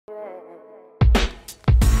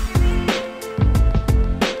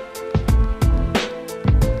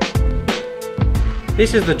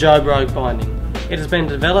This is the Jobe Rogue binding. It has been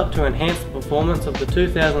developed to enhance the performance of the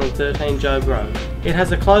 2013 Jobe Rogue. It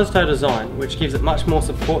has a closed-toe design which gives it much more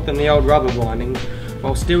support than the old rubber binding,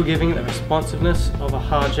 while still giving it the responsiveness of a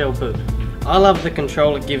hard gel boot. I love the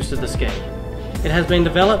control it gives to the ski. It has been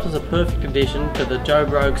developed as a perfect addition to the Jobe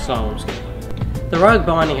Rogue slalom ski. The Rogue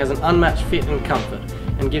binding has an unmatched fit and comfort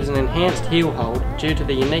and gives an enhanced heel hold due to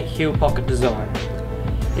the unique heel pocket design.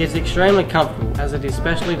 It is extremely comfortable as it is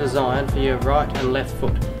specially designed for your right and left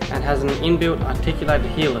foot and has an inbuilt articulated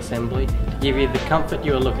heel assembly to give you the comfort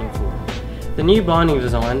you are looking for. The new binding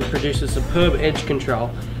design produces superb edge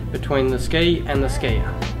control between the ski and the skier.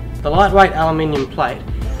 The lightweight aluminium plate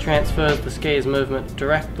transfers the skier's movement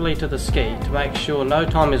directly to the ski to make sure no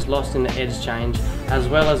time is lost in the edge change as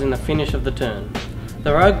well as in the finish of the turn.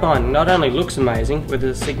 The Rogue binding not only looks amazing with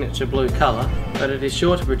its signature blue colour, but it is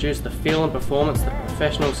sure to produce the feel and performance that a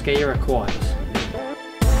professional skier requires.